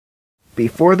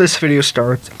Before this video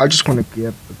starts, I just want to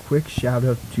give a quick shout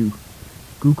out to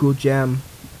GoKu Gem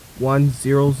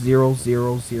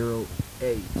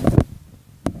 100008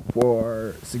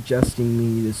 for suggesting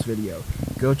me this video.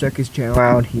 Go check his channel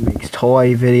out. He makes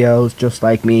toy videos just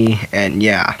like me, and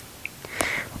yeah.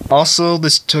 Also,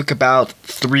 this took about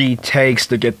 3 takes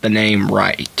to get the name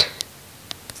right.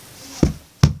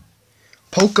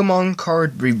 Pokemon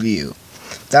card review.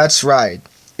 That's right.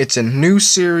 It's a new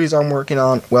series I'm working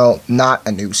on. Well, not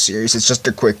a new series. It's just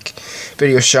a quick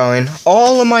video showing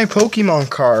all of my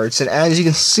Pokemon cards. And as you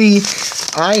can see,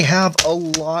 I have a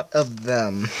lot of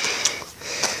them.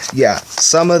 Yeah,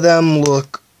 some of them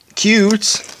look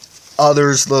cute.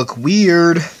 Others look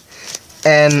weird.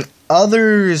 And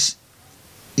others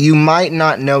you might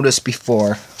not notice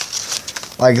before.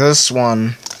 Like this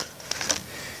one.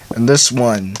 And this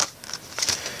one.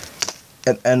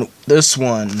 And this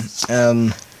one.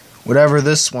 Whatever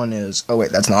this one is. Oh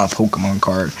wait, that's not a Pokemon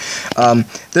card.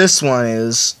 This one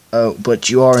is. Oh, but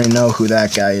you already know who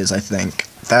that guy is, I think.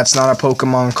 That's not a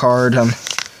Pokemon card.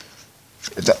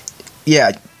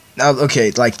 Yeah. Okay,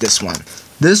 like this one.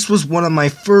 This was one of my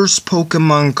first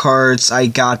Pokemon cards I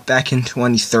got back in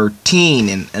 2013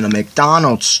 in a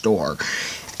McDonald's store.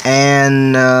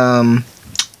 And I'm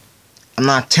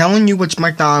not telling you which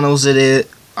McDonald's it is.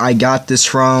 I got this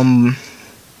from.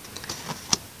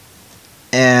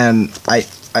 And I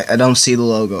don't see the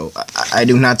logo. I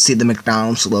do not see the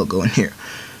McDonald's logo in here.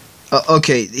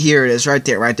 Okay, here it is, right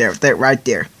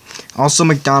there. Also,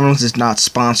 McDonald's is not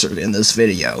sponsored in this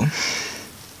video.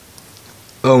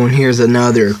 Oh, and here's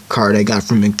another card I got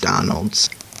from McDonald's.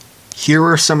 Here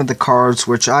are some of the cards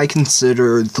which I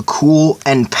consider the cool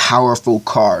and powerful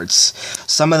cards.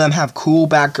 Some of them have cool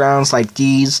backgrounds like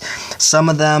these. Some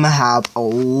of them have a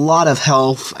lot of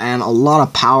health and a lot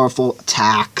of powerful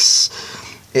attacks.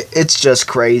 It's just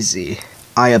crazy.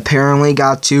 I apparently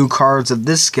got 2 cards of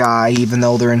this guy, even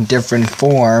though they're in different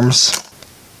forms.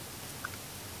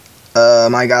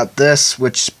 I got this,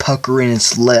 which is puckering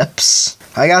its lips.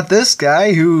 I got this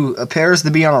guy, who appears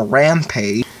to be on a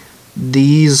rampage.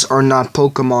 These are not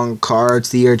Pokemon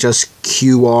cards, these are just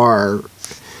QR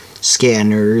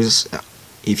scanners.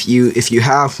 If you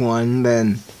have one,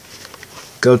 then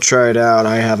go try it out.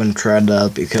 I haven't tried it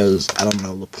out because I don't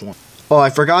know the point. Oh, I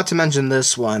forgot to mention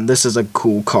this one. This is a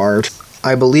cool card.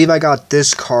 I believe I got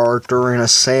this card during a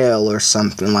sale or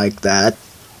something like that.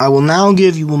 I will now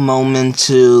give you a moment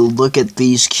to look at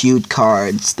these cute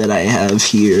cards that I have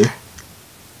here.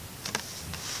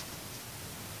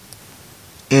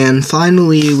 And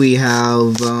finally we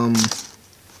have,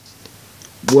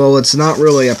 well, it's not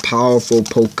really a powerful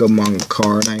Pokemon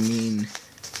card. I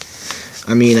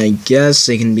mean, I guess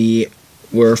it can be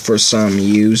worth for some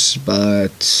use,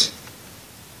 but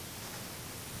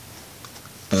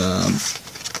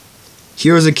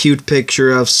here's a cute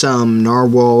picture of some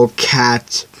narwhal,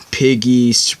 cat,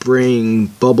 piggy, spring,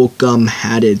 bubblegum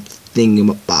hatted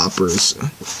thingamabobbers.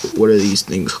 What are these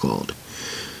things called?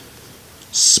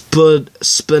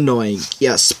 Spinoink.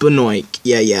 Yeah, Spinoink.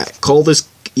 Yeah. Call this.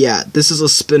 Yeah, this is a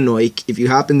Spinoink. If you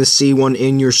happen to see one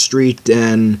in your street,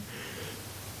 then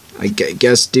I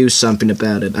guess do something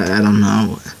about it. I don't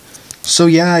know. So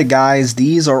yeah, guys,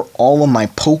 these are all of my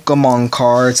Pokemon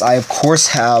cards. I of course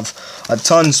have a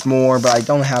tons more, but I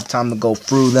don't have time to go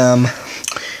through them.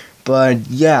 But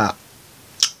yeah,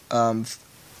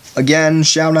 again,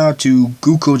 shout out to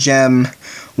GoKu Gem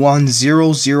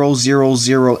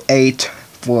 100008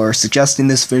 for suggesting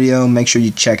this video. Make sure you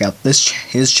check out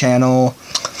his channel,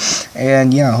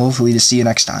 and yeah, hopefully to see you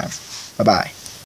next time. Bye bye.